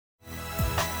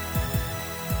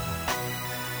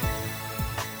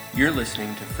You're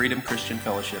listening to Freedom Christian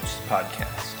Fellowship's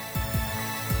podcast.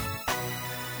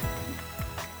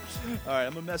 All right,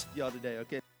 I'm going to mess with y'all today,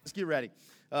 okay? Let's get ready.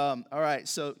 All right,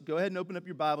 so go ahead and open up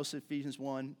your Bibles to Ephesians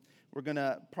 1. We're going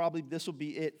to this will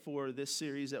be it for this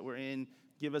series that we're in,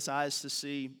 Give Us Eyes to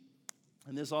See.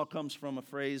 And this all comes from a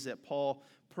phrase that Paul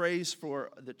prays for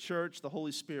the church. The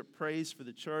Holy Spirit prays for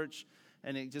the church.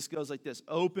 And it just goes like this: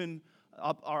 open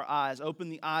up our eyes, open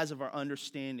the eyes of our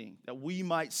understanding, that we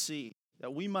might see.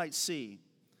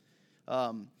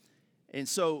 And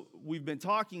so we've been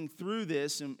talking through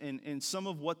this and some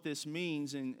of what this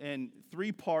means in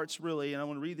three parts, really. And I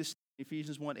want to read this in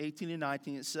Ephesians 1, 18 and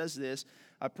 19. It says this: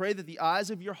 I pray that the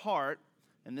eyes of your heart,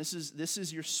 and this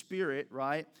is your spirit,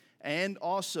 right? And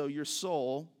also your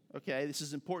soul, okay? This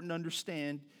is important to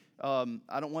understand.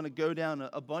 I don't want to go down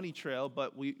a bunny trail,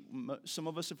 but some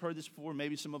of us have heard this before.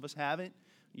 Maybe some of us haven't.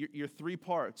 Your three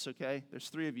parts, okay? There's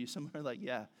three of you. Some are like,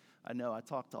 yeah, I know, I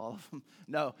talked to all of them.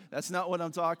 No, that's not what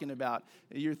I'm talking about.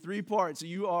 Your three parts: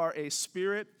 you are a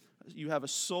spirit, you have a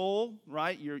soul,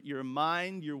 right? Your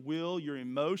mind, your will, your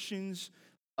emotions,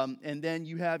 and then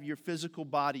you have your physical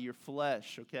body, your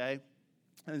flesh, okay?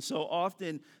 And so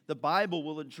often the Bible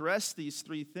will address these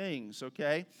three things,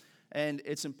 okay? And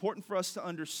it's important for us to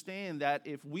understand that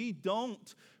if we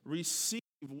don't receive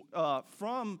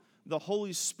from the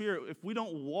Holy Spirit, if we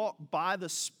don't walk by the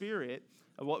Spirit,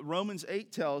 what Romans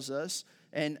 8 tells us,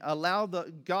 and allow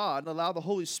the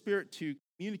Holy Spirit to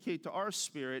communicate to our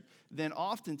spirit, then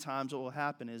oftentimes what will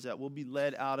happen is that we'll be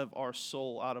led out of our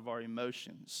soul, out of our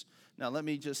emotions. Now let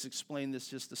me just explain this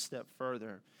just a step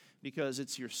further, because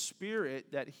it's your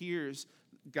spirit that hears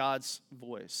God's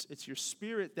voice. It's your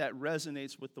spirit that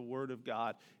resonates with the Word of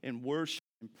God in worship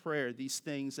and prayer, these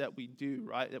things that we do,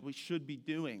 right, that we should be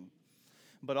doing.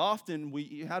 But often,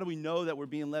 how do we know that we're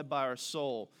being led by our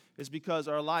soul? It's because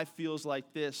our life feels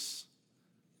like this.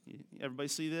 Everybody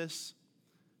see this?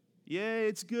 Yeah,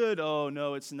 it's good. Oh,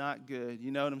 no, it's not good. You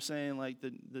know what I'm saying? Like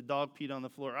the dog peed on the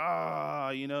floor.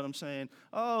 You know what I'm saying?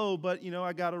 Oh, but,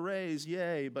 I got a raise.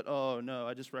 Yay. But, oh, no,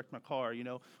 I just wrecked my car.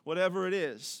 Whatever it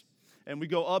is. And we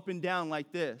go up and down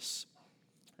like this.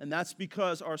 And that's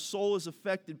because our soul is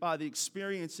affected by the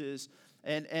experiences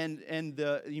and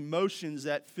the emotions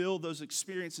that fill those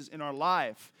experiences in our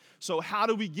life. So how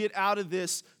do we get out of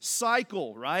this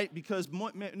cycle, right? Because we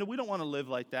don't want to live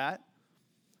like that.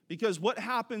 Because what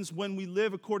happens when we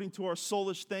live according to our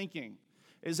soulish thinking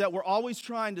is that we're always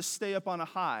trying to stay up on a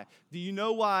high. Do you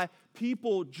know why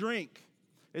people drink?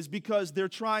 It's because they're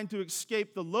trying to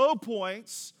escape the low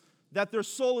points that their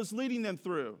soul is leading them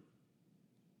through.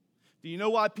 Do you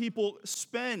know why people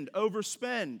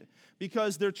overspend?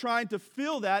 Because they're trying to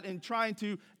fill that and trying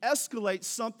to escalate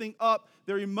something up,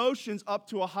 their emotions up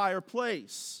to a higher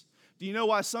place. Do you know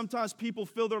why sometimes people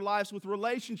fill their lives with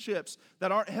relationships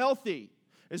that aren't healthy?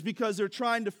 It's because they're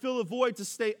trying to fill a void to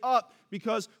stay up,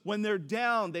 because when they're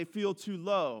down, they feel too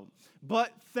low.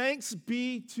 But thanks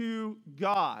be to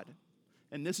God.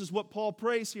 And this is what Paul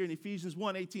prays here in Ephesians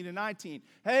 1, 18 and 19.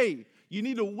 Hey, you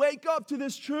need to wake up to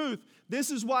this truth.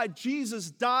 This is why Jesus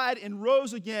died and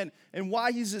rose again, and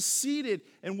why he's seated,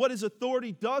 and what his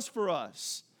authority does for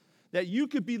us. That you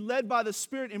could be led by the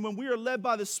Spirit, and when we are led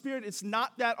by the Spirit, it's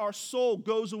not that our soul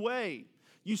goes away.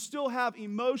 You still have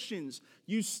emotions.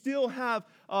 You still have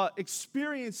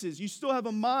experiences. You still have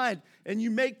a mind, and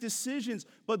you make decisions.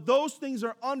 But those things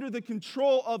are under the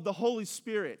control of the Holy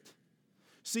Spirit.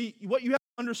 See, what you have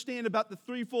to understand about the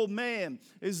threefold man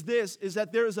is that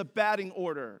there is a batting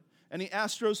order. Any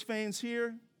Astros fans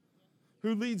here?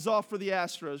 Who leads off for the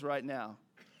Astros right now?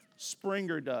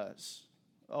 Springer does.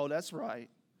 Oh, that's right.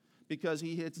 Because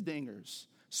he hits dingers.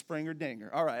 Springer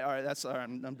dinger. All right, that's all right,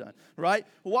 I'm done. Right?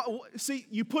 See,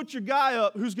 you put your guy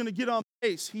up who's going to get on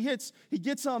base. He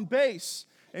gets on base.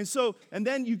 And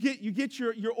then you get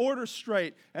your order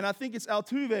straight. And I think it's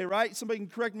Altuve, right? Somebody can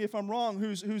correct me if I'm wrong,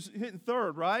 who's hitting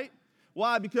third, right?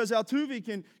 Why? Because Altuve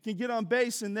can get on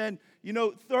base, and then,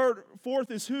 fourth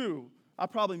is who? I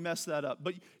probably messed that up.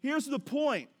 But here's the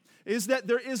point, is that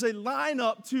there is a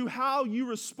lineup to how you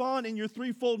respond in your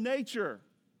threefold nature.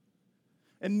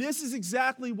 And this is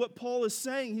exactly what Paul is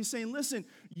saying. He's saying, listen,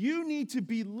 you need to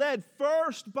be led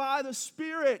first by the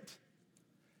Spirit.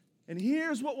 And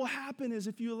here's what will happen is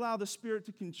if you allow the Spirit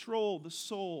to control the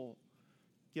soul,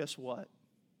 guess what?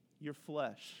 Your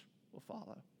flesh will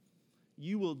follow.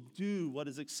 You will do what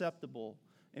is acceptable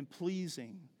and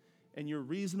pleasing and your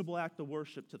reasonable act of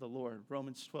worship to the Lord.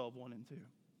 Romans 12, 1 and 2.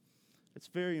 It's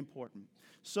very important.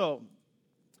 So,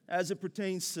 as it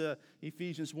pertains to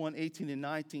Ephesians 1, 18 and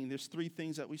 19, there's three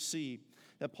things that we see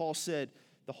that Paul said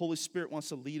the Holy Spirit wants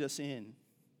to lead us in.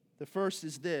 The first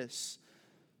is this: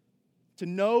 To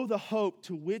know the hope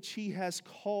to which he has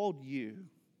called you.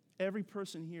 Every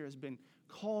person here has been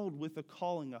called with a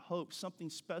calling, a hope, something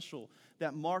special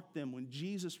that marked them when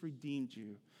Jesus redeemed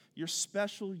you. You're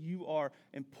special. You are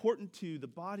important to the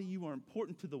body. You are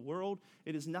important to the world.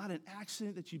 It is not an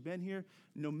accident that you've been here.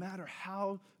 No matter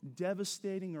how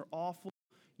devastating or awful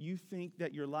you think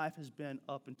that your life has been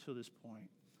up until this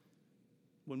point.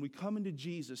 When we come into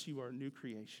Jesus, you are a new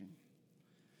creation.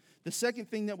 The second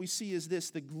thing that we see is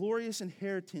this, the glorious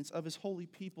inheritance of his holy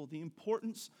people, the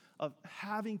importance of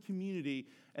having community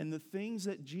and the things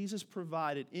that Jesus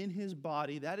provided in his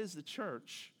body, that is the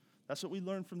church. That's what we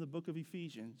learn from the book of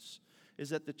Ephesians,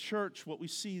 is that the church, what we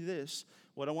see this,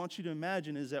 what I want you to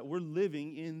imagine is that we're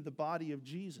living in the body of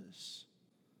Jesus.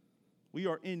 We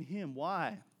are in him.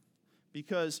 Why?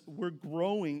 Because we're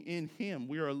growing in him.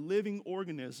 We are a living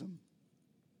organism.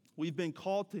 We've been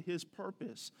called to his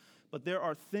purpose. But there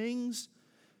are things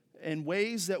and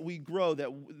ways that we grow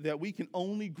that we can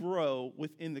only grow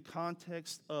within the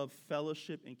context of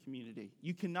fellowship and community.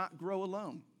 You cannot grow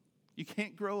alone. You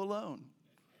can't grow alone.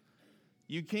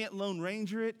 You can't Lone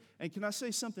Ranger it. And can I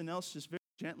say something else just very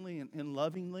gently and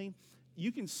lovingly?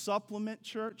 You can supplement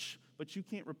church, but you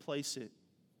can't replace it.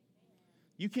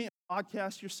 You can't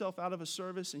podcast yourself out of a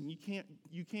service, and you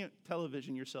can't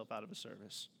television yourself out of a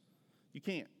service. You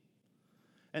can't.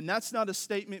 And that's not a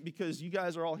statement because you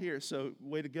guys are all here, so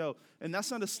way to go. And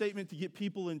that's not a statement to get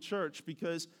people in church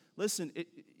because, listen,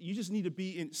 you just need to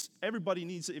be in, everybody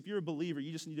needs, if you're a believer,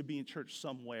 you just need to be in church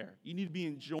somewhere. You need to be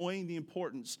enjoying the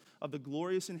importance of the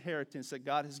glorious inheritance that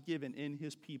God has given in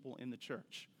his people in the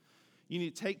church. You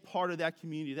need to take part of that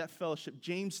community, that fellowship.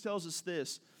 James tells us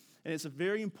this, and it's a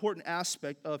very important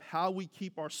aspect of how we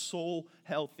keep our soul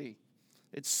healthy.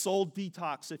 It's soul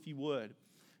detox, if you would.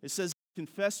 It says,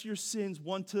 confess your sins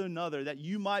one to another that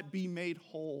you might be made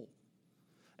whole.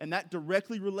 And that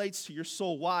directly relates to your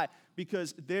soul. Why?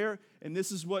 Because there, and this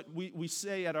is what we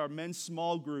say at our men's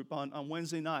small group on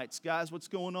Wednesday nights. Guys, what's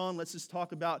going on? Let's just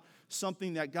talk about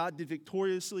something that God did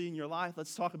victoriously in your life.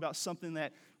 Let's talk about something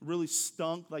that really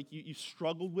stunk, like you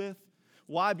struggled with.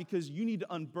 Why? Because you need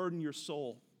to unburden your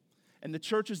soul. And the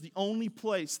church is the only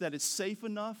place that is safe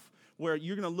enough where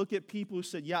you're going to look at people who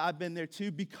said, yeah, I've been there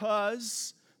too,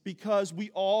 because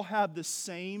we all have the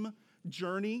same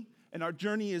journey, and our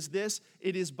journey is this: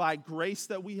 it is by grace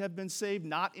that we have been saved,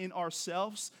 not in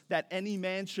ourselves, that any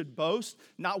man should boast.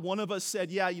 Not one of us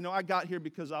said, yeah, I got here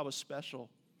because I was special.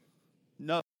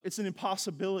 No, it's an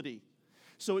impossibility.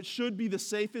 So it should be the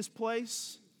safest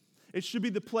place. It should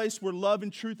be the place where love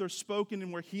and truth are spoken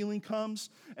and where healing comes.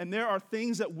 And there are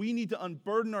things that we need to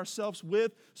unburden ourselves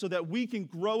with so that we can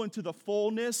grow into the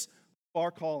fullness our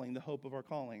calling, the hope of our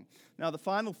calling. Now, the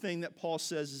final thing that Paul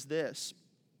says is this,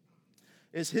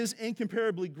 is his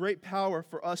incomparably great power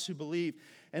for us who believe.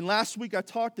 And last week I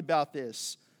talked about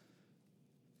this.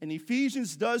 And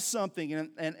Ephesians does something,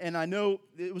 and I know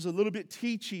it was a little bit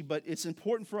teachy, but it's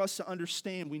important for us to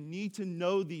understand. We need to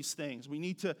know these things. We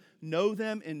need to know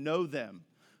them and know them.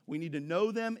 We need to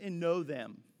know them and know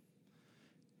them.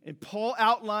 And Paul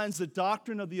outlines the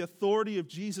doctrine of the authority of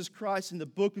Jesus Christ in the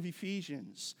book of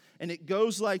Ephesians. And it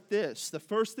goes like this. The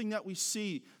first thing that we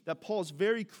see that Paul's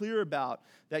very clear about,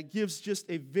 that gives just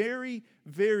a very,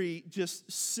 very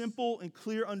just simple and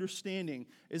clear understanding,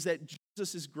 is that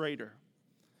Jesus is greater.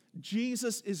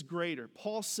 Jesus is greater.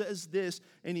 Paul says this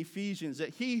in Ephesians, that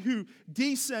he who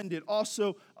descended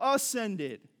also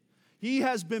ascended. He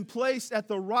has been placed at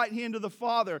the right hand of the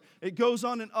Father. It goes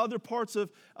on in other parts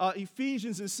of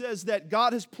Ephesians and says that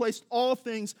God has placed all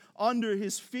things under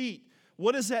his feet.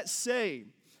 What does that say?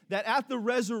 That at the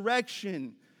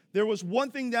resurrection, there was one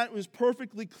thing that was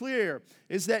perfectly clear,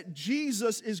 is that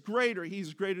Jesus is greater. He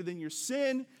is greater than your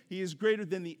sin. He is greater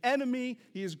than the enemy.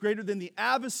 He is greater than the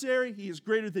adversary. He is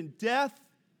greater than death.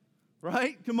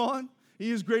 Right? Come on. He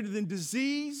is greater than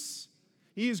disease.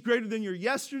 He is greater than your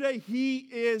yesterday. He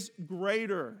is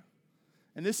greater.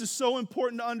 And this is so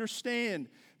important to understand,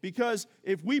 because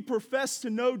if we profess to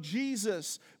know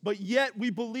Jesus, but yet we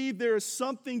believe there is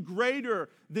something greater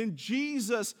than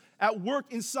Jesus at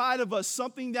work inside of us,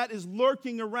 something that is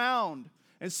lurking around,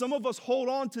 and some of us hold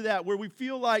on to that where we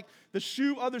feel like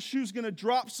the other shoe's going to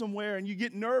drop somewhere and you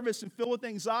get nervous and filled with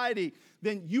anxiety,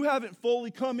 then you haven't fully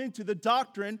come into the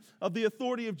doctrine of the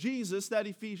authority of Jesus that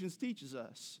Ephesians teaches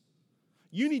us.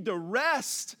 You need to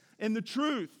rest in the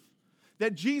truth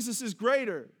that Jesus is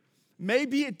greater.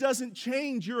 Maybe it doesn't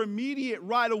change your immediate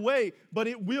right away, but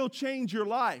it will change your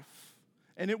life,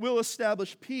 and it will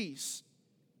establish peace.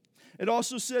 It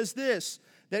also says this,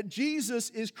 that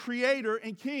Jesus is creator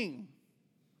and king.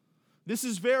 This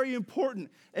is very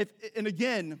important. And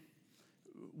again,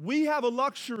 we have a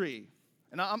luxury.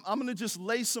 And I'm going to just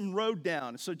lay some road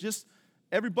down. So just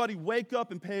everybody wake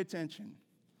up and pay attention.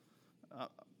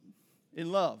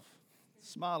 In love.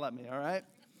 Smile at me, all right?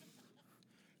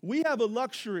 We have a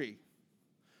luxury.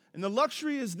 And the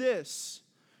luxury is this.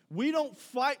 We don't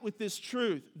fight with this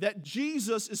truth that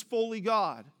Jesus is fully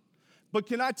God. But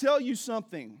can I tell you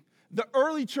something? The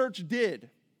early church did.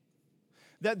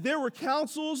 That there were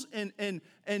councils and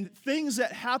things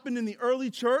that happened in the early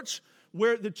church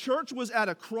where the church was at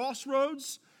a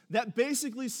crossroads that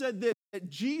basically said that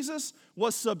Jesus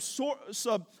was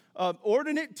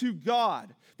subordinate to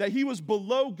God, that he was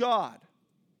below God.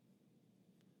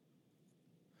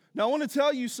 Now, I want to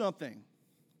tell you something.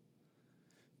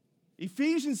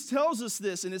 Ephesians tells us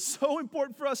this, and it's so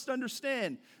important for us to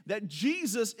understand that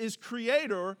Jesus is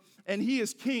creator and he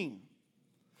is king.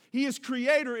 He is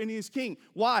creator and he is king.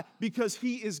 Why? Because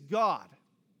he is God.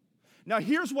 Now,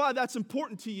 here's why that's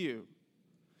important to you.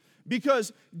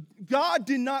 Because God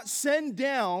did not send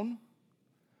down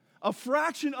a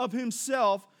fraction of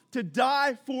himself to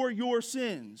die for your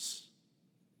sins.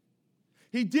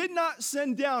 He did not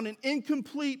send down an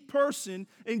incomplete person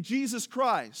in Jesus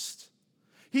Christ.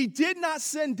 He did not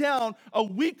send down a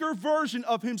weaker version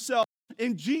of himself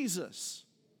in Jesus.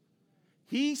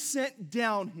 He sent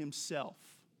down himself.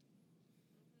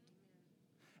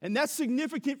 And that's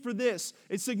significant for this.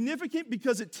 It's significant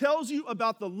because it tells you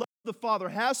about the love the Father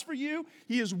has for you.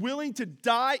 He is willing to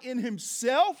die in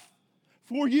himself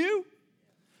for you.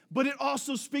 But it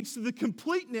also speaks to the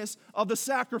completeness of the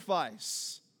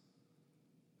sacrifice.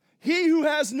 He who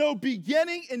has no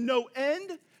beginning and no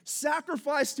end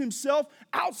sacrificed himself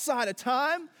outside of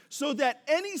time so that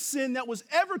any sin that was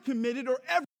ever committed or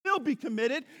ever will be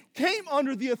committed came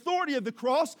under the authority of the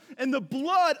cross, and the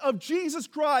blood of Jesus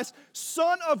Christ,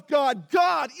 Son of God,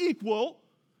 God equal,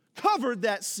 covered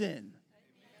that sin.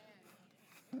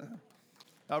 All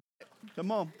right,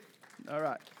 come on. All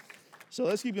right. So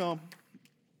let's keep going.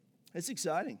 It's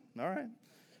exciting. All right.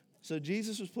 So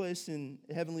Jesus was placed in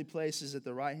heavenly places at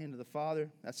the right hand of the Father.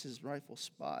 That's his rightful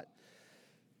spot.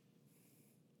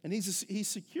 And he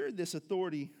secured this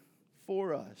authority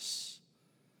for us.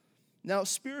 Now,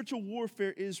 spiritual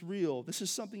warfare is real. This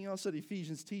is something else that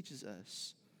Ephesians teaches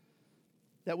us.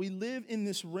 That we live in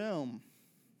this realm,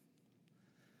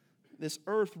 this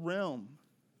earth realm,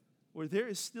 where there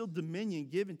is still dominion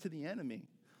given to the enemy.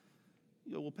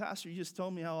 You go, well, Pastor, you just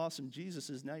told me how awesome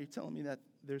Jesus is. Now you're telling me that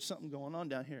there's something going on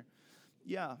down here.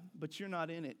 Yeah, but you're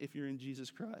not in it if you're in Jesus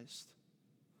Christ.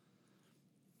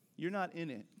 You're not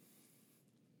in it.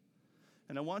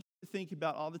 And I want you to think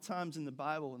about all the times in the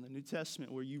Bible, in the New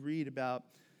Testament, where you read about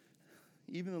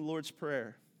even the Lord's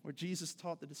Prayer, where Jesus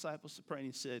taught the disciples to pray, and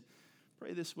he said,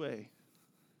 pray this way.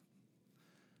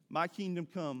 My kingdom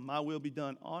come, my will be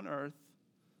done on earth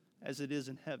as it is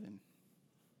in heaven.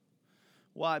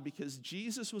 Why? Because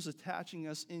Jesus was attaching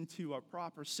us into our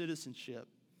proper citizenship.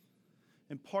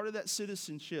 And part of that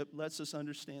citizenship lets us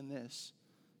understand this.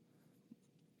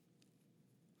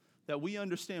 That we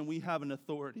understand we have an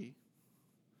authority.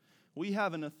 We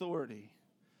have an authority.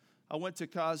 I went to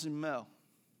Cozumel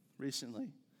recently.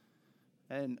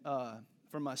 And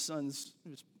for my son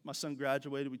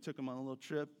graduated. We took him on a little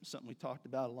trip, something we talked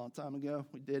about a long time ago.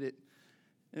 We did it.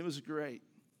 And it was great.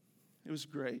 It was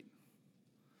great.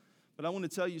 But I want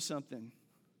to tell you something.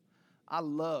 I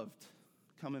loved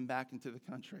coming back into the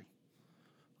country.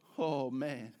 Oh,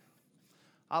 man.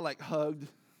 I hugged,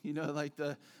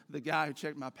 the guy who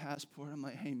checked my passport. I'm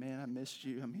like, hey, man, I missed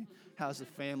you. I mean, how's the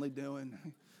family doing?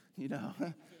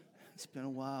 It's been a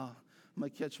while. I'm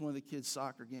going to catch one of the kids'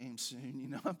 soccer games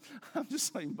soon. I'm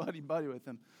just buddy with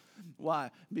them.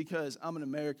 Why? Because I'm an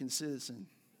American citizen.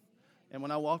 And when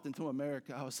I walked into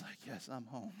America, I was like, yes, I'm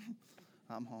home.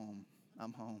 I'm home.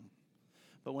 I'm home.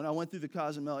 But when I went through the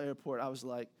Cozumel airport, I was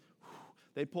like, whew.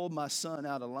 They pulled my son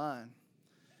out of line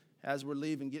as we're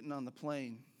leaving, getting on the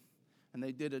plane. And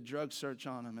they did a drug search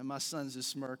on him. And my son's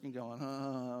just smirking, going,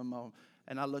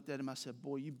 and I looked at him, I said,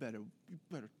 boy, you better,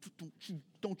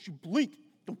 don't you blink.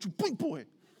 Don't you blink, boy.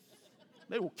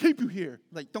 They will keep you here.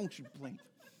 Don't you blink.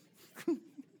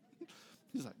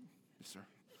 He's like, yes, sir.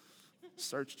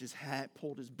 Searched his hat,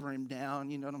 pulled his brim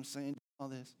down, you know what I'm saying? All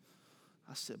this.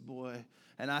 I said, boy.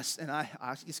 And I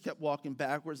just kept walking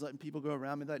backwards, letting people go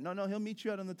around me. Like, no, he'll meet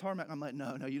you out on the tarmac. I'm like,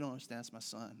 no, you don't understand. That's my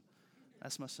son.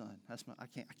 That's my son. I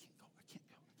can't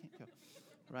go.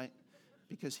 Right?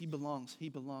 Because he belongs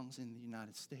in the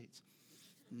United States.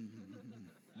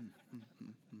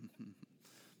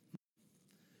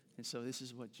 And so this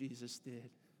is what Jesus did,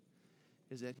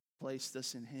 is that he placed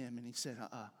us in him, and he said,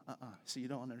 So you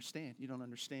don't understand. You don't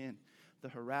understand the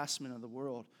harassment of the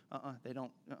world. They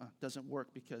don't, doesn't work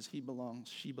because she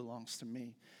belongs to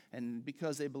me. And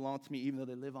because they belong to me, even though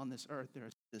they live on this earth, they're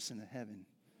a citizen of heaven.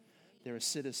 They're a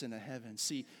citizen of heaven.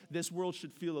 See, this world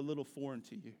should feel a little foreign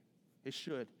to you. It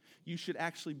should. You should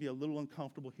actually be a little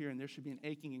uncomfortable here, and there should be an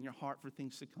aching in your heart for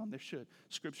things to come. There should.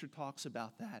 Scripture talks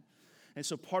about that. And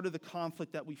so part of the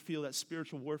conflict that we feel, that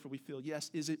spiritual warfare we feel,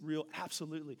 yes, is it real?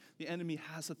 Absolutely. The enemy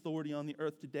has authority on the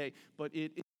earth today, but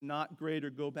it is not greater,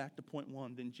 go back to point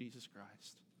one, than Jesus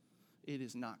Christ. It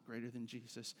is not greater than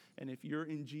Jesus. And if you're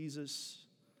in Jesus,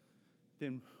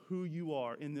 then who you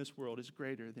are in this world is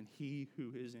greater than he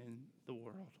who is in the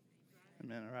world.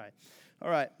 Amen. All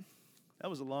right. That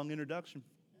was a long introduction.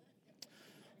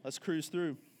 Let's cruise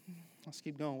through. Let's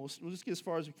keep going. We'll just get as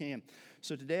far as we can.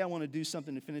 So today I want to do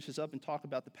something to finish this up and talk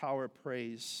about the power of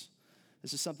praise.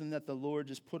 This is something that the Lord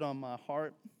just put on my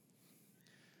heart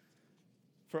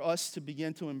for us to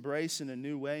begin to embrace in a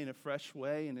new way, in a fresh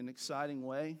way, in an exciting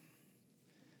way.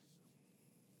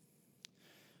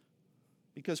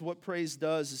 Because what praise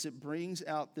does is it brings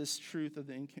out this truth of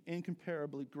the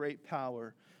incomparably great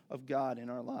power of God in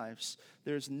our lives.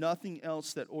 There's nothing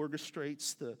else that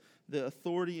orchestrates the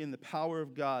authority and the power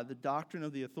of God, the doctrine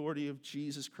of the authority of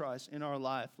Jesus Christ in our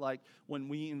life, like when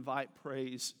we invite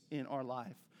praise in our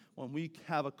life, when we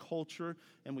have a culture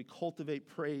and we cultivate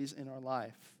praise in our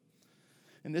life.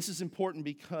 And this is important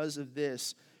because of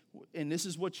this. And this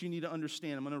is what you need to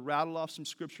understand. I'm going to rattle off some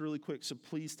scripture really quick, so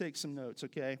please take some notes,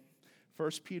 okay?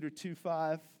 1 Peter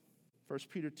 2:5, 1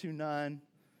 Peter 2:9,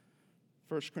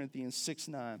 1 Corinthians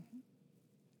 6:9.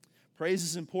 Praise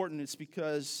is important. It's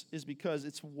because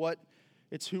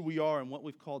it's who we are and what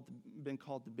we've been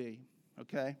called to be.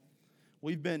 Okay,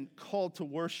 we've been called to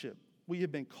worship. We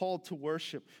have been called to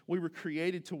worship. We were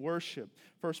created to worship.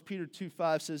 1 Peter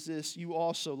 2:5 says this: "You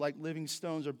also, like living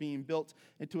stones, are being built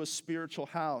into a spiritual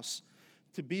house,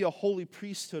 to be a holy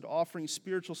priesthood, offering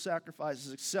spiritual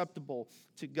sacrifices acceptable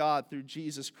to God through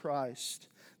Jesus Christ."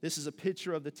 This is a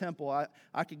picture of the temple.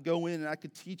 I could go in and I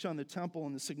could teach on the temple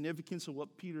and the significance of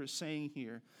what Peter is saying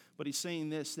here. But he's saying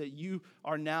this, that you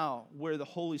are now where the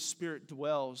Holy Spirit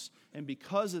dwells. And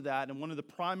because of that, and one of the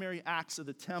primary acts of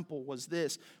the temple was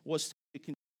the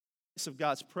containers of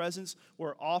God's presence,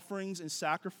 where offerings and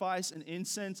sacrifice and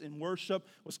incense and worship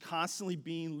was constantly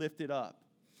being lifted up.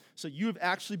 So you have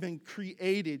actually been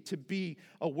created to be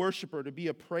a worshiper, to be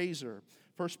a praiser.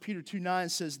 1 Peter 2:9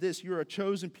 says this: "You are a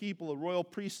chosen people, a royal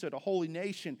priesthood, a holy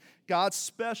nation, God's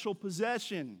special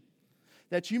possession,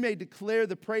 that you may declare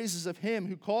the praises of him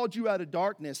who called you out of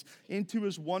darkness into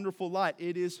his wonderful light."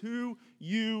 It is who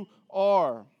you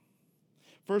are.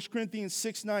 1 Corinthians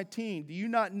 6:19, "Do you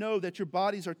not know that your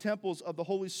bodies are temples of the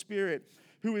Holy Spirit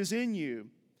who is in you,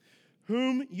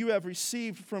 whom you have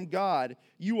received from God?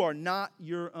 You are not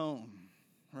your own."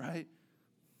 Right?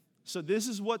 So this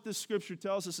is what the scripture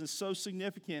tells us is so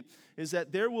significant, is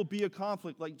that there will be a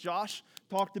conflict, like Josh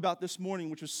talked about this morning,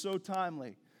 which was so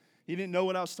timely. He didn't know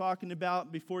what I was talking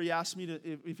about before he asked me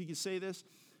if he could say this.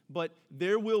 But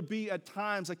there will be at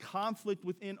times a conflict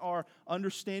within our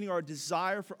understanding, our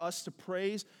desire for us to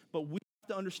praise. But we have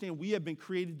to understand we have been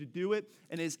created to do it.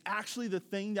 And it is actually the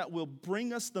thing that will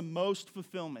bring us the most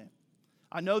fulfillment.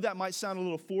 I know that might sound a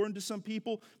little foreign to some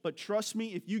people, but trust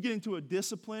me, if you get into a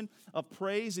discipline of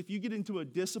praise, if you get into a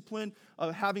discipline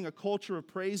of having a culture of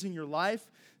praise in your life,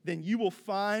 then you will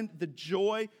find the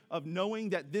joy of knowing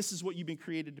that this is what you've been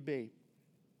created to be.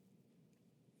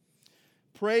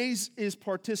 Praise is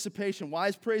participation. Why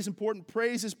is praise important?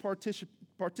 Praise is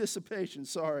participation,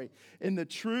 in the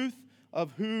truth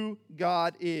of who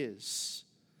God is.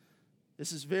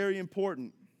 This is very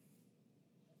important.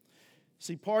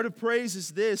 See, part of praise is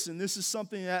this, and this is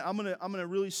something that I'm gonna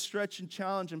really stretch and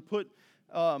challenge and put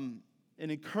an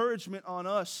encouragement on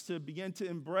us to begin to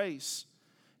embrace,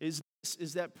 is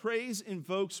that praise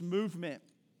invokes movement.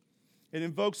 It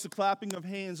invokes the clapping of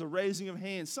hands, a raising of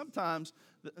hands. Sometimes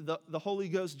the Holy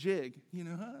Ghost jig,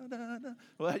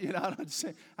 Well, I'm just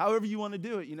saying, however you want to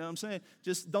do it, what I'm saying?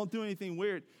 Just don't do anything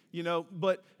weird,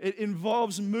 But it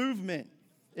involves movement.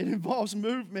 It involves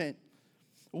movement.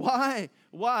 Why?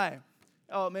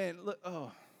 Oh, man, look,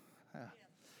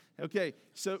 Okay,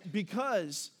 so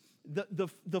because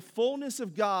the fullness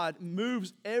of God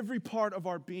moves every part of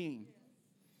our being,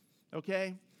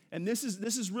 okay? And this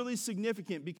is really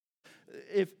significant because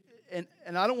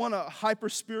and I don't want to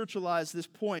hyper-spiritualize this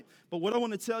point, but what I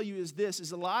want to tell you is this,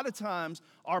 is a lot of times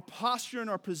our posture and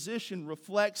our position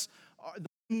reflects the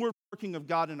inward working of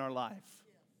God in our life,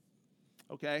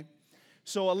 okay?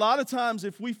 So a lot of times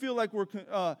if we feel like we're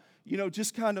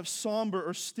just kind of somber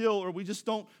or still, or we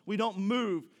don't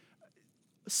move,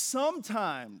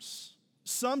 sometimes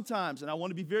sometimes, and I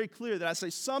want to be very clear that I say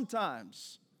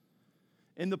sometimes,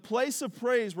 in the place of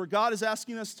praise where God is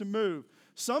asking us to move,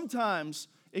 sometimes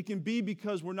it can be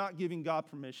because we're not giving God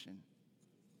permission.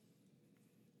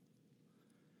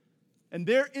 And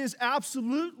there is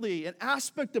absolutely an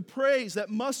aspect of praise that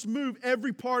must move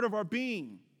every part of our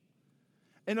being.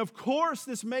 And of course,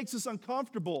 this makes us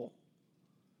uncomfortable.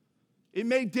 It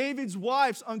made David's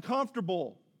wives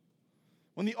uncomfortable.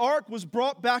 When the ark was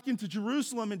brought back into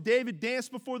Jerusalem and David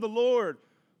danced before the Lord,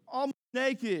 almost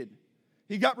naked,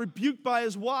 he got rebuked by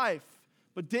his wife.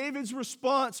 But David's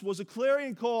response was a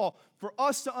clarion call for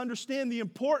us to understand the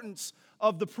importance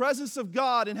of the presence of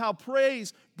God and how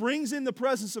praise brings in the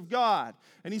presence of God.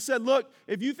 And he said, look,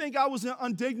 if you think I was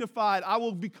undignified, I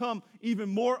will become even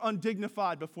more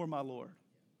undignified before my Lord.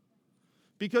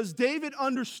 Because David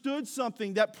understood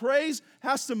something, that praise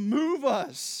has to move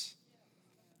us.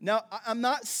 Now, I'm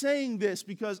not saying this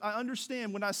because I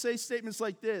understand when I say statements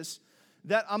like this,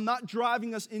 that I'm not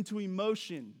driving us into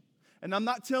emotion. And I'm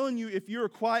not telling you if you're a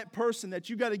quiet person that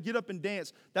you got to get up and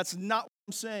dance. That's not what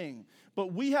I'm saying.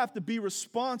 But we have to be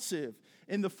responsive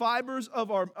in the fibers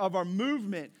of our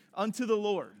movement unto the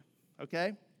Lord.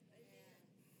 Okay?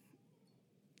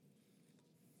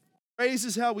 Praise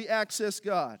is how we access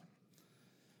God.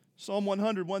 Psalm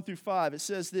 100, 1 through 5, it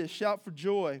says this, shout for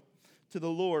joy to the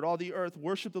Lord, all the earth,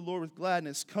 worship the Lord with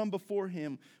gladness, come before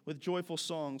him with joyful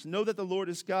songs. Know that the Lord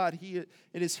is God, it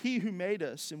is he who made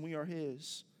us, and we are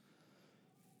his.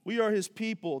 We are his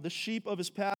people, the sheep of his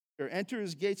pasture. Enter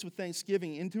his gates with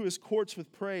thanksgiving, into his courts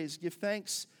with praise. Give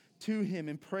thanks to him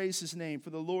and praise his name, for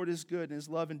the Lord is good, and his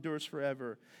love endures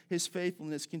forever. His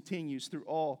faithfulness continues through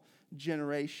all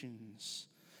generations.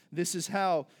 This is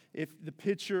how, if the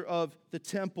picture of the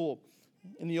temple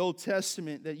in the Old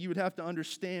Testament that you would have to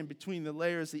understand between the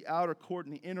layers, the outer court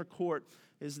and the inner court,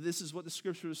 is this is what the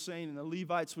scripture is saying. And the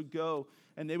Levites would go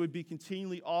and they would be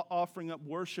continually offering up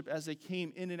worship as they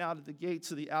came in and out of the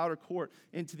gates of the outer court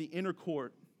into the inner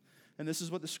court. And this is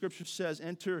what the scripture says,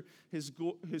 enter his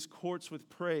courts with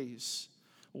praise.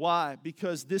 Why?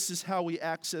 Because this is how we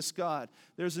access God.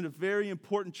 There's a very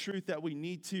important truth that we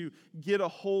need to get a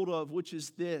hold of, which is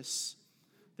this.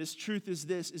 This truth is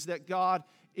this, is that God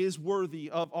is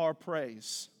worthy of our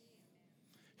praise.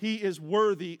 He is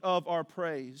worthy of our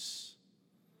praise.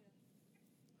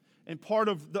 And part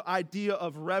of the idea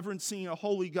of reverencing a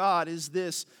holy God is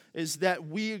this, is that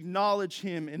we acknowledge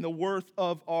him in the worth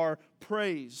of our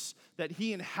praise, that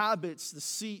he inhabits the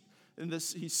seat, and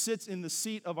he sits in the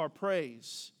seat of our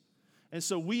praise. And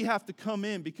so we have to come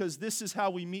in because this is how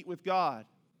we meet with God.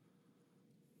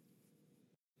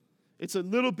 It's a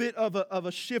little bit of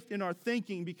a shift in our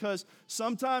thinking because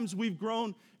sometimes we've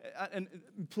grown, and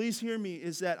please hear me,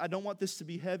 is that I don't want this to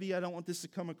be heavy. I don't want this to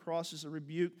come across as a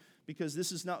rebuke because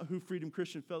this is not who Freedom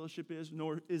Christian Fellowship is,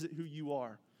 nor is it who you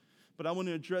are. But I want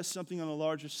to address something on a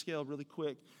larger scale really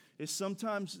quick. Is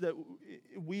sometimes that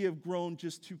we have grown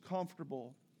just too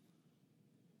comfortable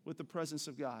with the presence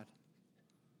of God.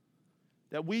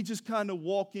 That we just kind of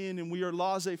walk in and we are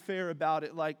laissez-faire about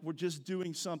it, like we're just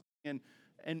doing something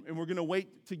and we're going to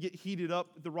wait to get heated up,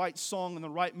 the right song and the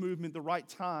right movement, the right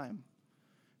time.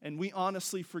 And we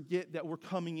honestly forget that we're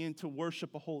coming in to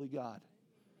worship a holy God.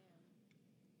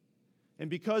 And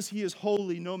because he is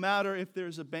holy, no matter if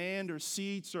there's a band or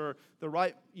seats or the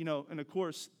right, and of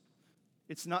course,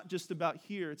 it's not just about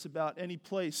here, it's about any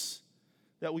place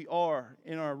that we are,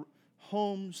 in our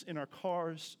homes, in our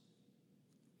cars,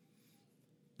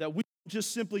 that we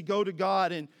just simply go to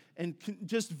God and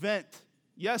just vent.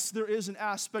 Yes, there is an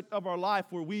aspect of our life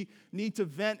where we need to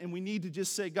vent and we need to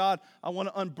just say, God, I want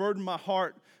to unburden my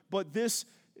heart. But there's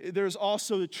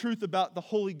also the truth about the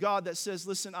holy God that says,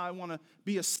 listen, I want to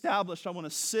be established. I want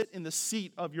to sit in the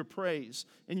seat of your praise,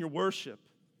 in your worship.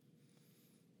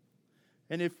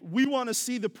 And if we want to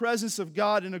see the presence of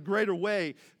God in a greater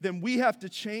way, then we have to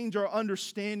change our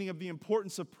understanding of the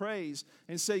importance of praise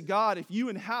and say, God, if you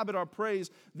inhabit our praise,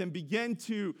 then begin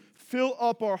to fill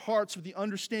up our hearts with the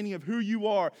understanding of who you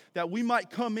are, that we might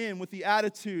come in with the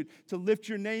attitude to lift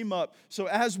your name up. So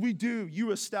as we do,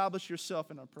 you establish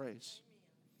yourself in our praise.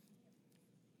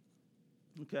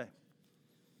 Okay.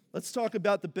 Let's talk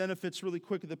about the benefits really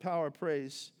quick of the power of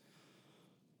praise.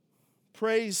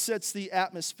 Praise sets the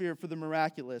atmosphere for the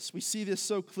miraculous. We see this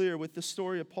so clear with the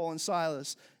story of Paul and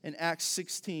Silas in Acts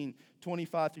 16,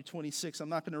 25 through 26. I'm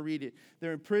not going to read it.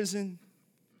 They're in prison.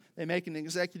 They make an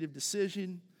executive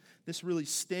decision. This really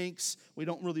stinks. We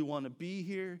don't really want to be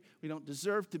here. We don't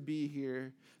deserve to be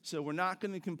here. So we're not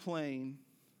going to complain.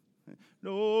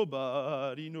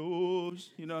 Nobody knows.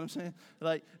 You know what I'm saying?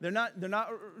 Like they're not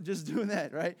just doing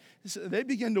that, right? So they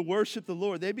begin to worship the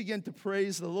Lord. They begin to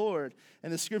praise the Lord.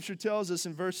 And the scripture tells us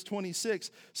in verse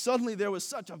 26, suddenly there was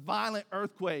such a violent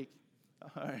earthquake.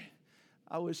 All right.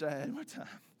 I wish I had more time.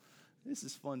 This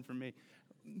is fun for me.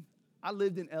 I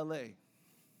lived in LA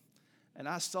and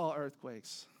I saw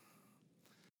earthquakes.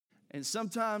 And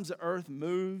sometimes the earth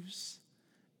moves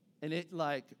and it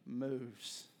like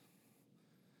moves.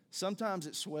 Sometimes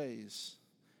it sways,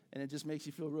 and it just makes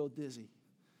you feel real dizzy.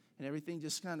 And everything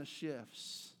just kind of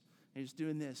shifts. And it's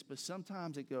doing this. But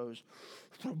sometimes it goes,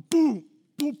 boom,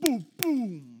 boom, boom,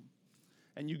 boom.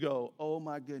 And you go, oh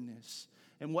my goodness.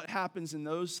 And what happens in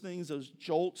those things, those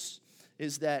jolts,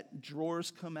 is that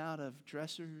drawers come out of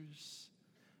dressers,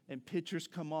 and pictures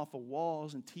come off of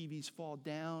walls, and TVs fall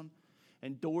down,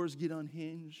 and doors get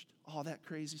unhinged, all that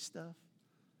crazy stuff.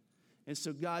 And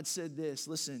so God said this,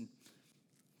 listen,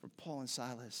 for Paul and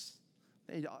Silas,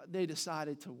 they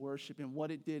decided to worship, and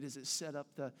what it did is it set up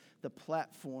the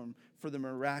platform for the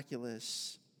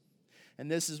miraculous. And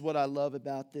this is what I love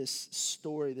about this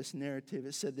story, this narrative.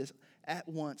 It said this, at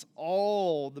once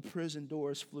all the prison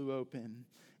doors flew open,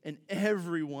 and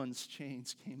everyone's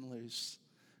chains came loose.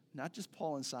 Not just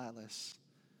Paul and Silas.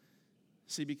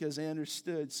 See, because they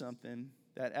understood something,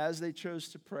 that as they chose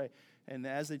to pray, and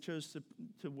as they chose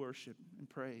to worship and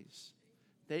praise,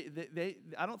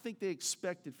 I don't think they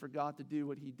expected for God to do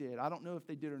what he did. I don't know if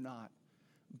they did or not.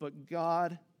 But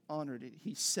God honored it.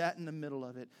 He sat in the middle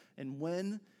of it. And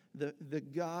when the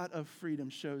God of freedom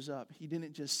shows up, he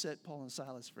didn't just set Paul and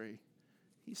Silas free.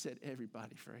 He set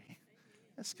everybody free.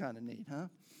 That's kind of neat, huh?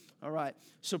 All right.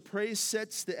 So praise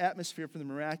sets the atmosphere for the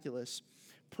miraculous.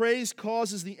 Praise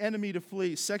causes the enemy to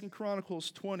flee. 2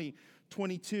 Chronicles 20,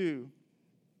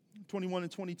 21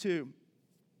 and 22.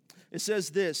 It says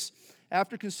this,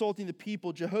 after consulting the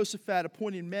people, Jehoshaphat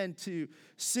appointed men to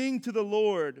sing to the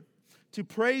Lord, to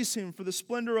praise him for the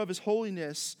splendor of his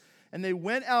holiness. And they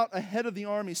went out ahead of the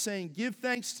army, saying, give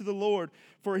thanks to the Lord,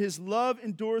 for his love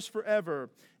endures forever.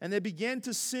 And they began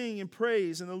to sing and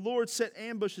praise, and the Lord set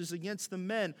ambushes against the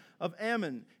men of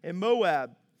Ammon and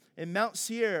Moab and Mount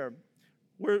Seir,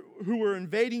 who were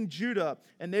invading Judah,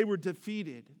 and they were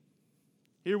defeated.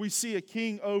 Here we see a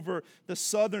king over the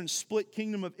southern split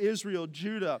kingdom of Israel,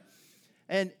 Judah.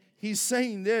 And he's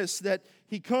saying this, that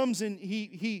he comes and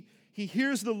he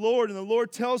hears the Lord, and the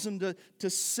Lord tells him to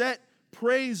set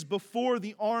praise before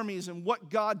the armies. And what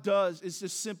God does is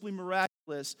just simply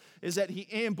miraculous, is that he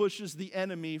ambushes the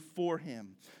enemy for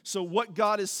him. So what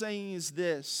God is saying is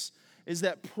this, is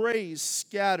that praise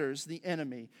scatters the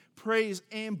enemy. Praise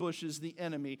ambushes the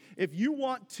enemy. If you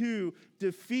want to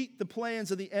defeat the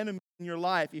plans of the enemy in your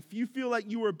life, if you feel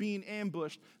like you are being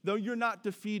ambushed, though you're not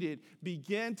defeated,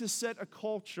 begin to set a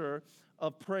culture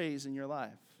of praise in your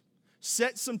life.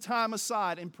 Set some time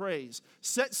aside and praise.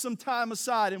 Set some time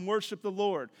aside and worship the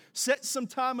Lord. Set some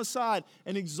time aside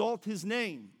and exalt his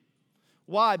name.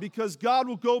 Why? Because God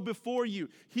will go before you.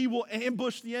 He will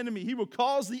ambush the enemy. He will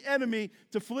cause the enemy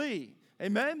to flee.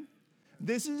 Amen?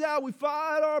 This is how we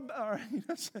fight our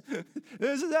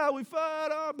this is how we fight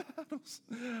our battles.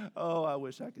 Oh, I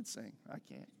wish I could sing. I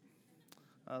can't.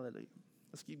 Hallelujah.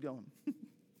 Let's keep going.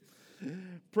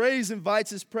 Praise invites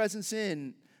his presence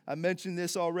in. I mentioned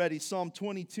this already. Psalm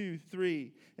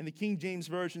 22:3 in the King James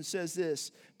Version says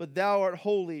this, but thou art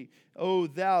holy, O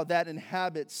thou that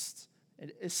inhabitest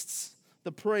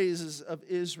the praises of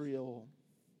Israel.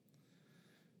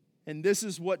 And this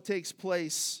is what takes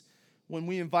place when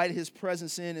we invite his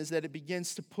presence in, is that it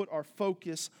begins to put our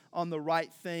focus on the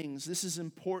right things. This is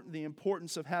important, the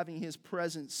importance of having his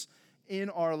presence in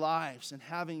our lives and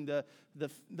having the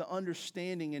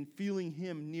understanding and feeling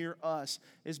him near us,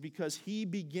 is because he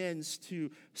begins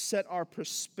to set our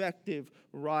perspective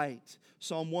right.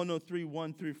 Psalm 103,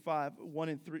 1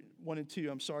 and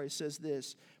 2, says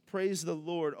this, praise the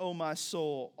Lord, O my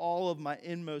soul, all of my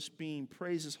inmost being,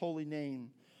 praise his holy name.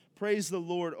 Praise the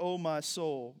Lord, O my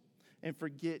soul, and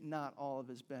forget not all of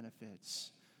his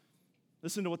benefits.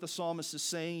 Listen to what the psalmist is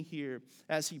saying here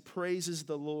as he praises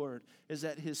the Lord, is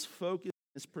that his focus,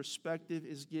 his perspective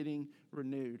is getting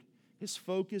renewed. His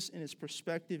focus and his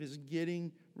perspective is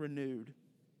getting renewed.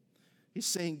 He's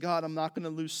saying, God, I'm not going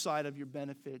to lose sight of your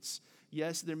benefits.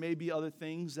 Yes, there may be other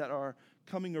things that are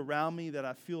coming around me that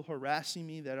I feel harassing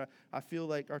me, that I feel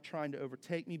like are trying to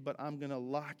overtake me, but I'm going to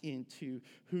lock into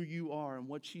who you are and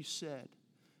what you said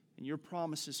and your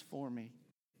promises for me.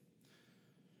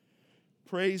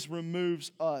 Praise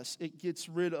removes us. It gets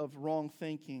rid of wrong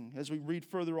thinking. As we read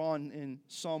further on in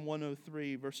Psalm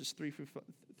 103, verses 3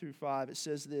 through 5, it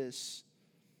says this,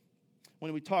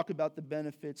 when we talk about the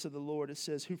benefits of the Lord, it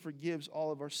says, who forgives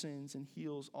all of our sins and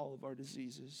heals all of our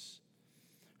diseases,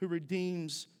 who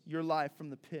redeems your life from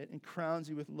the pit and crowns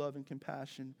you with love and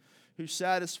compassion, who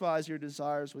satisfies your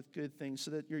desires with good things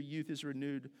so that your youth is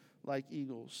renewed like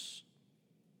eagles.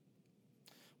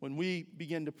 When we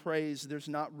begin to praise, there's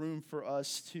not room for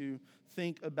us to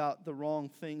think about the wrong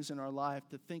things in our life,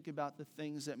 to think about the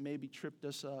things that maybe tripped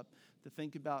us up, to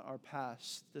think about our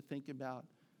past, to think about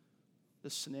the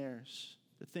snares,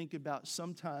 to think about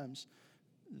sometimes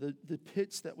the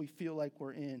pits that we feel like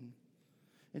we're in.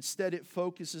 Instead, it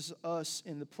focuses us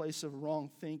in the place of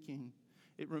wrong thinking.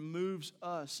 It removes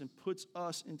us and puts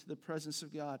us into the presence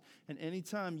of God. And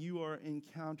anytime you are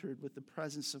encountered with the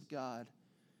presence of God,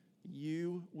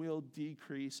 you will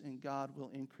decrease and God will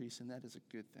increase, and that is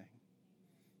a good thing.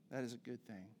 That is a good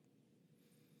thing.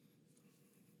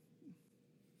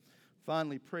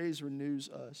 Finally, praise renews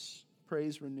us.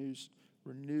 Praise renews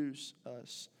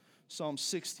us. Psalm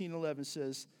 16:11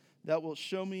 says, "Thou wilt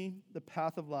show me the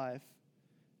path of life,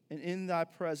 and in thy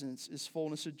presence is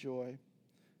fullness of joy.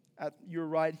 At your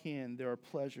right hand there are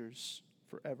pleasures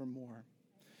forevermore."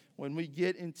 When we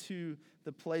get into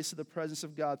the place of the presence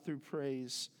of God through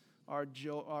praise, our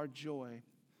joy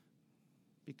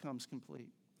becomes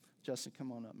complete. Justin,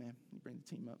 come on up, man. You bring the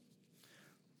team up.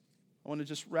 I want to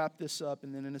just wrap this up,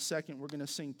 and then in a second we're going to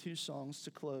sing 2 songs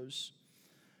to close.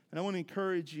 And I want to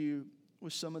encourage you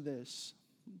with some of this.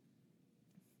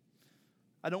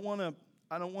 I don't want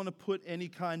to put any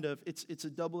kind of, it's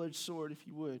a double-edged sword, if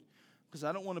you would, because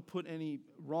I don't want to put any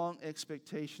wrong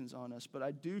expectations on us, but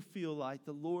I do feel like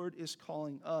the Lord is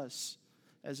calling us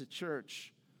as a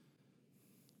church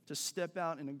to step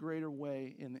out in a greater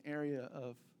way in the area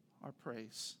of our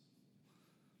praise.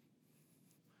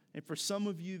 And for some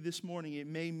of you this morning, it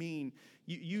may mean,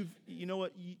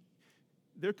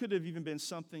 there could have even been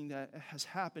something that has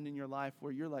happened in your life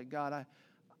where you're like, God,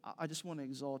 I just want to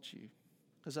exalt you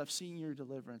because I've seen your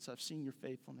deliverance. I've seen your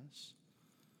faithfulness.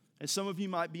 And some of you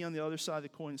might be on the other side of the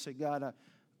coin and say, God,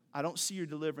 I don't see your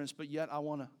deliverance, but yet I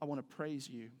want to praise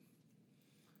you.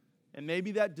 And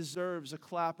maybe that deserves a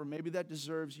clap, or maybe that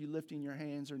deserves you lifting your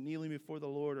hands or kneeling before the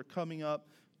Lord or coming up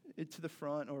to the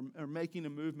front or making a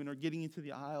movement or getting into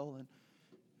the aisle and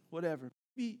whatever.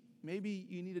 Maybe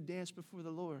you need to dance before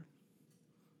the Lord,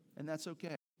 and that's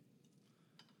okay.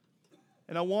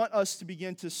 And I want us to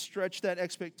begin to stretch that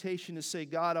expectation to say,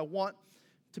 God, I want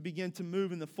to begin to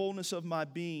move in the fullness of my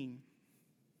being.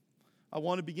 I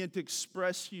want to begin to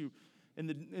express you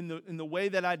in the way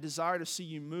that I desire to see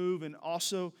you move, and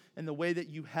also in the way that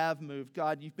you have moved.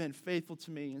 God, you've been faithful to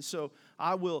me, and so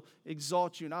I will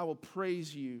exalt you and I will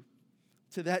praise you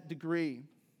to that degree.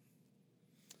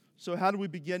 So how do we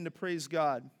begin to praise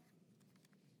God?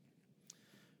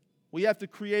 We have to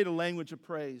create a language of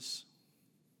praise.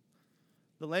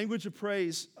 The language of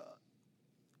praise,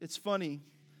 it's funny,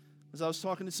 as I was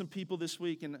talking to some people this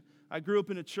week, and I grew up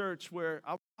in a church where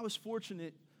I was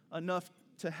fortunate enough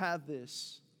to have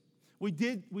this. We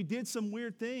did some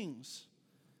weird things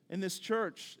in this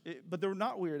church, but they're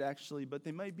not weird actually, but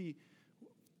they might be.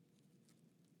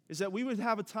 Is that we would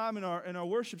have a time in our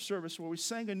worship service where we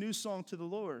sang a new song to the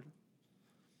Lord.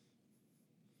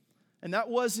 And that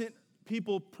wasn't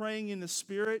people praying in the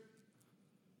Spirit.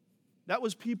 That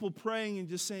was people praying and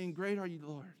just saying, "Great are you,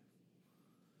 Lord."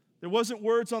 There wasn't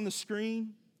words on the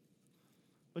screen,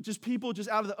 but just people just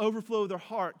out of the overflow of their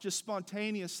heart, just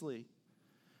spontaneously.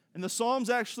 And the Psalms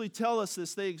actually tell us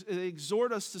this. They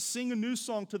exhort us to sing a new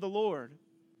song to the Lord.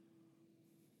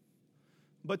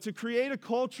 But to create a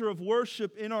culture of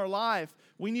worship in our life,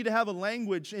 we need to have a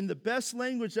language. And the best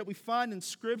language that we find in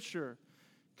Scripture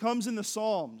comes in the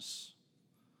Psalms.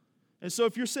 And so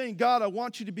if you're saying, God, I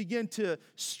want you to begin to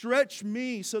stretch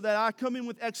me so that I come in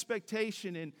with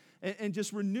expectation and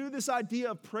just renew this idea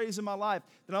of praise in my life,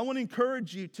 then I want to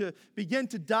encourage you to begin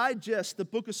to digest the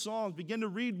book of Psalms. Begin to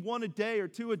read 1 a day or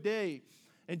 2 a day.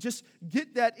 And just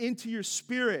get that into your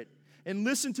spirit and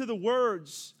listen to the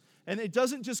words. And it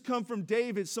doesn't just come from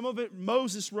David. Some of it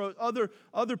Moses wrote.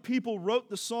 Other people wrote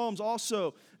the Psalms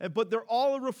also. But they're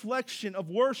all a reflection of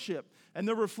worship. And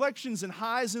they're reflections in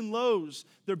highs and lows.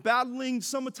 They're battling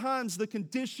sometimes the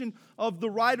condition of the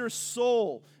writer's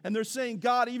soul. And they're saying,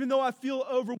 God, even though I feel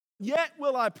overwhelmed, yet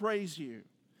will I praise you.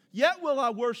 Yet will I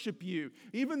worship you.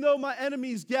 Even though my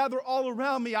enemies gather all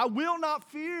around me, I will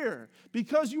not fear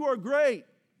because you are great.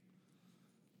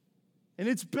 And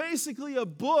it's basically a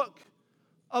book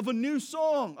of a new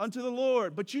song unto the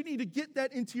Lord. But you need to get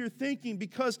that into your thinking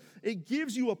because it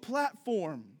gives you a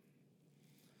platform.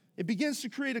 It begins to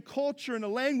create a culture and a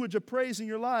language of praise in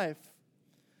your life.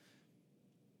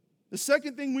 The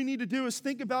second thing we need to do is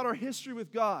think about our history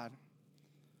with God.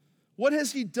 What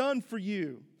has he done for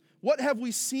you? What have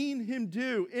we seen him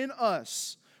do in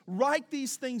us? Write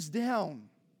these things down.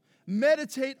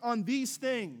 Meditate on these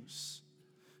things.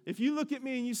 If you look at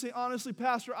me and you say, honestly,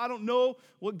 Pastor, I don't know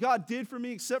what God did for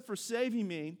me except for saving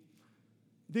me,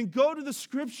 then go to the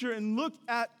Scripture and look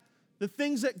at the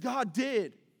things that God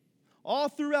did. All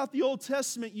throughout the Old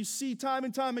Testament, you see time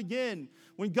and time again,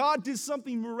 when God did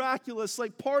something miraculous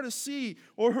like part a sea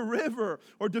or a river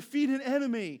or defeat an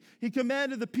enemy, he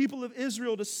commanded the people of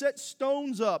Israel to set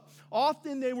stones up.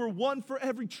 Often they were one for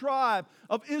every tribe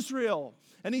of Israel.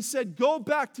 And he said, go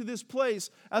back to this place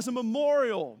as a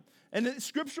memorial. And the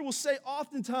Scripture will say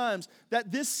oftentimes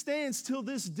that this stands till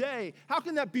this day. How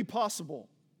can that be possible?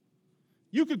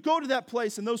 You could go to that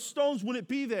place and those stones wouldn't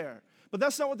be there. But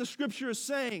that's not what the Scripture is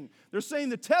saying. They're saying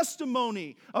the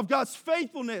testimony of God's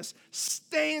faithfulness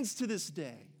stands to this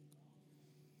day.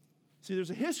 See, there's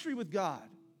a history with God.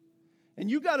 And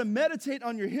you got to meditate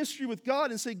on your history with God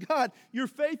and say, God, you're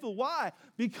faithful. Why?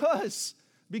 Because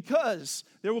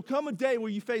there will come a day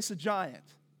where you face a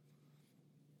giant.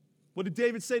 What did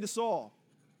David say to Saul?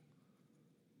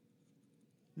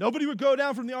 Nobody would go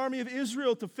down from the army of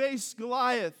Israel to face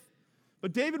Goliath.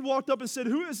 But David walked up and said,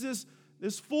 who is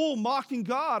this fool mocking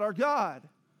God, our God?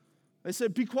 They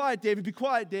said, be quiet, David, be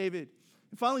quiet, David.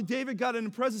 And finally, David got in the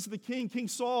presence of the king, King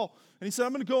Saul, and he said,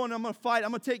 I'm going to go and I'm going to fight.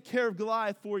 I'm going to take care of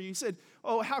Goliath for you. He said,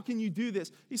 oh, how can you do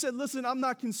this? He said, listen, I'm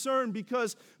not concerned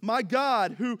because my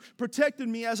God who protected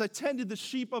me as I tended the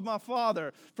sheep of my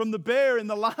father from the bear and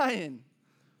the lion.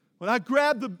 When I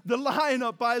grabbed the lion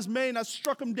up by his mane, I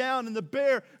struck him down, and the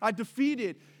bear I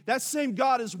defeated. That same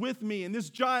God is with me, and this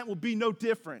giant will be no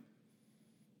different.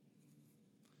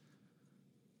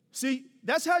 See,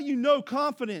 that's how you know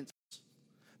confidence.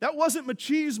 That wasn't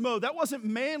machismo. That wasn't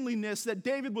manliness that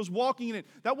David was walking in.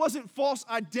 That wasn't false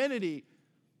identity.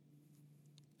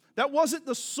 That wasn't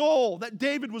the soul that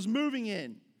David was moving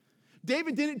in.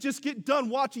 David didn't just get done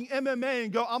watching MMA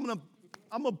and go, I'm going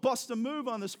to bust a move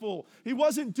on this fool. He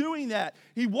wasn't doing that.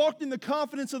 He walked in the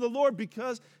confidence of the Lord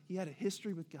because he had a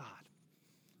history with God.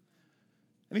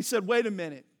 And he said, wait a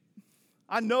minute.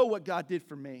 I know what God did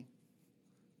for me.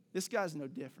 This guy's no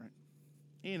different.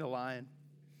 He ain't a lion.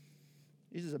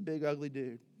 He's just a big, ugly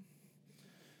dude.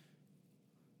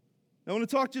 Now, I want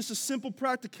to talk just a simple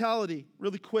practicality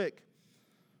really quick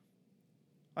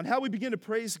on how we begin to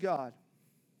praise God.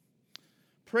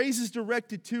 Praise is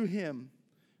directed to Him.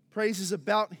 Praise is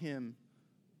about Him.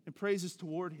 And praise is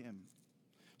toward Him.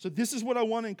 So this is what I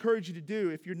want to encourage you to do.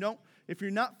 If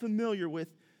you're not familiar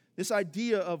with this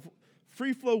idea of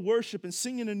free flow worship and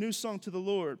singing a new song to the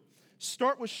Lord,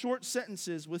 start with short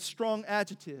sentences with strong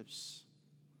adjectives.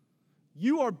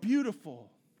 You are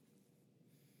beautiful.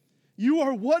 You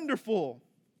are wonderful.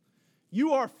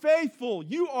 You are faithful.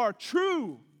 You are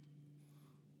true.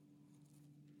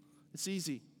 It's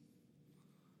easy.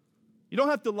 You don't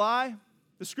have to lie.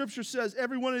 The Scripture says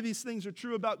every one of these things are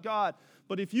true about God.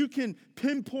 But if you can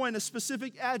pinpoint a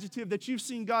specific adjective that you've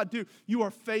seen God do, you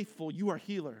are faithful. You are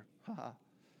healer.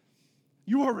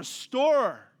 You are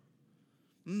restorer.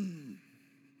 You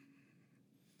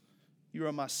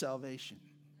are my salvation.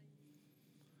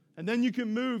 And then you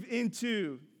can move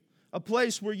into a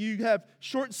place where you have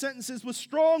short sentences with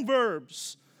strong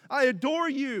verbs. I adore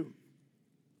you.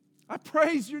 I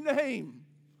praise your name.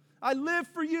 I live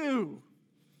for you.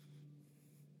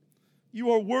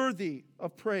 You are worthy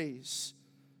of praise.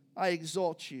 I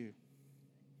exalt you.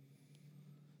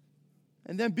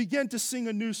 And then begin to sing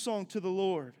a new song to the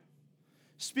Lord.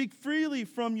 Speak freely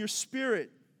from your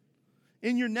spirit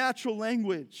in your natural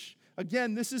language.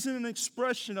 Again, this isn't an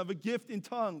expression of a gift in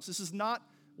tongues. This is not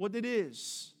what it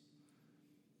is.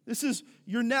 This is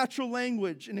your natural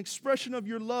language, an expression of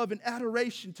your love and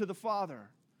adoration to the Father.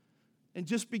 And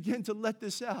just begin to let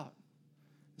this out.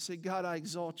 And say, God, I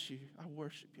exalt you. I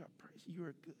worship you. I praise you. You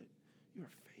are good. You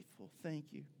are faithful. Thank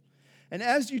you. And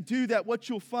as you do that, what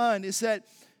you'll find is that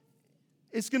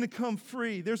it's going to come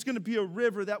free. There's going to be a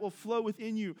river that will flow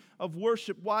within you of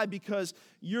worship. Why? Because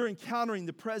you're encountering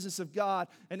the presence of God.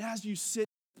 And as you sit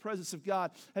in the presence of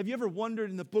God, have you ever wondered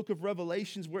in the book of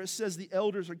Revelations where it says the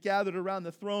elders are gathered around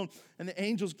the throne and the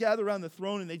angels gather around the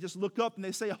throne and they just look up and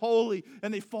they say, holy,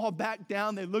 and they fall back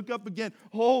down. They look up again,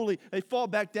 holy. They fall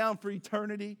back down for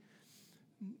eternity.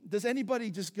 Does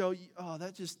anybody just go, oh,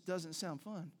 that just doesn't sound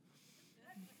fun?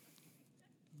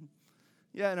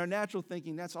 Yeah, in our natural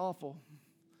thinking, that's awful.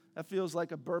 That feels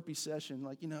like a burpee session,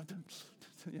 like, yeah.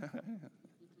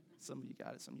 Some of you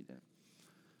got it, some of you didn't.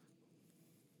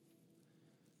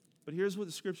 But here's what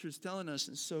the Scripture is telling us,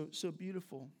 and it's so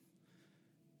beautiful.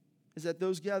 is that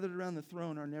those gathered around the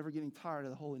throne are never getting tired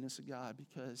of the holiness of God,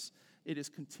 because it is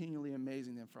continually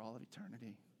amazing them for all of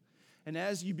eternity. And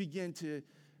as you begin to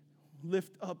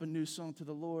lift up a new song to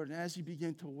the Lord, and as you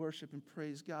begin to worship and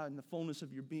praise God in the fullness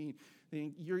of your being,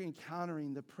 then you're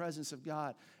encountering the presence of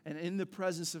God. And in the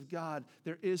presence of God,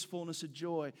 there is fullness of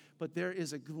joy, but there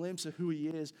is a glimpse of who He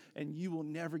is, and you will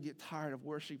never get tired of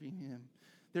worshiping Him.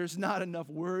 There's not enough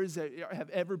words that have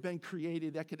ever been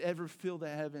created that could ever fill the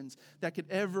heavens, that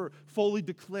could ever fully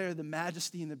declare the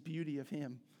majesty and the beauty of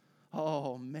Him.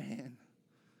 Oh, man.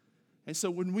 And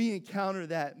so when we encounter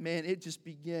that, man, it just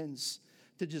begins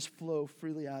to just flow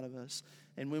freely out of us.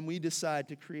 And when we decide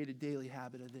to create a daily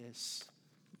habit of this,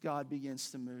 God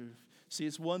begins to move. See,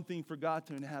 it's one thing for God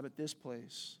to inhabit this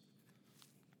place.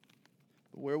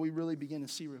 But where we really begin to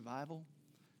see revival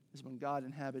is when God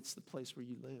inhabits the place where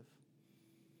you live.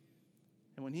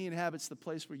 And when He inhabits the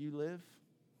place where you live,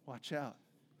 watch out.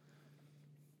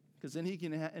 Because then He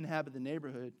can inhabit the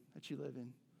neighborhood that you live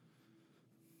in.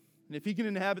 And if He can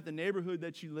inhabit the neighborhood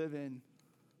that you live in,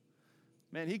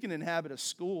 man, He can inhabit a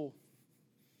school.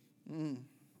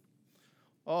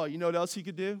 Oh, you know what else He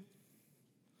could do?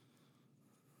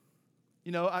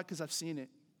 You know, because I've seen it.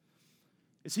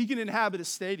 Is He can inhabit a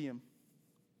stadium.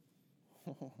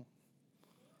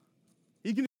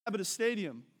 He can inhabit a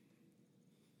stadium.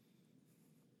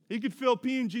 He could fill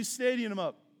P&G Stadium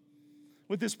up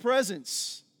with His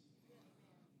presence.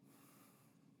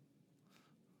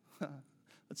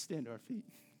 Let's stand to our feet.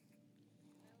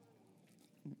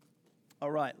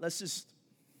 All right, let's just,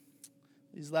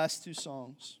 these last two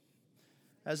songs,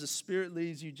 as the Spirit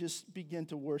leads you, just begin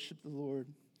to worship the Lord.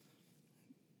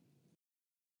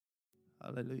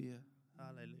 Hallelujah,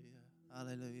 hallelujah,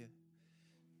 hallelujah.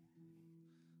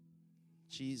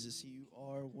 Jesus, You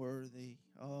are worthy.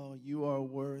 Oh, You are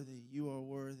worthy. You are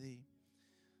worthy.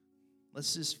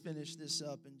 Let's just finish this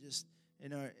up and just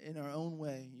in our own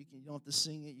way. You don't have to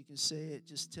sing it. You can say it.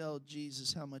 Just tell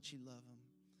Jesus how much you love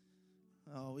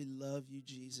Him. Oh, we love You,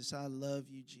 Jesus. I love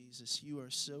You, Jesus. You are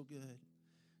so good.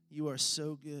 You are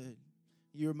so good.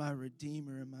 You're my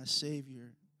Redeemer and my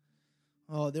Savior.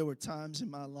 Oh, there were times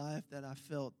in my life that I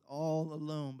felt all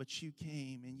alone, but You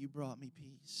came and You brought me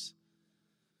peace.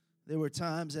 There were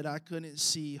times that I couldn't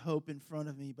see hope in front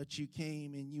of me, but You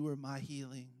came and You were my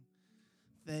healing.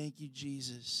 Thank You,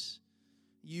 Jesus.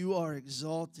 You are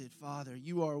exalted, Father.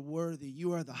 You are worthy.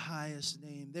 You are the highest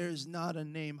name. There is not a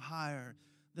name higher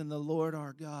than the Lord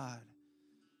our God.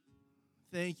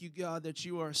 Thank You, God, that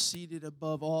You are seated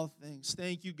above all things.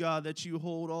 Thank You, God, that You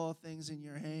hold all things in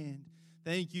Your hand.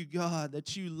 Thank You, God,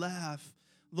 that You laugh,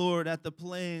 Lord, at the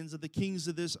plans of the kings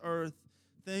of this earth.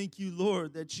 Thank You,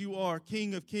 Lord, that You are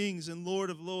King of kings and Lord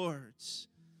of lords.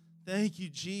 Thank You,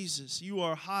 Jesus. You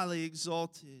are highly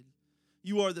exalted.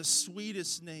 You are the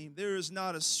sweetest name. There is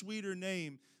not a sweeter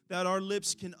name that our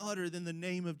lips can utter than the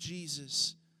name of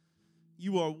Jesus.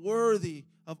 You are worthy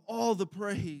of all the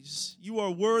praise. You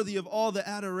are worthy of all the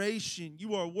adoration.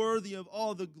 You are worthy of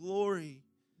all the glory.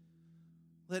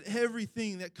 Let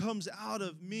everything that comes out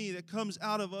of me, that comes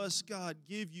out of us, God,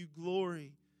 give You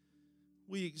glory.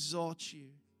 We exalt You.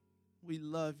 We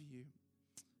love You.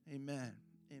 Amen.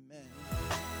 Amen.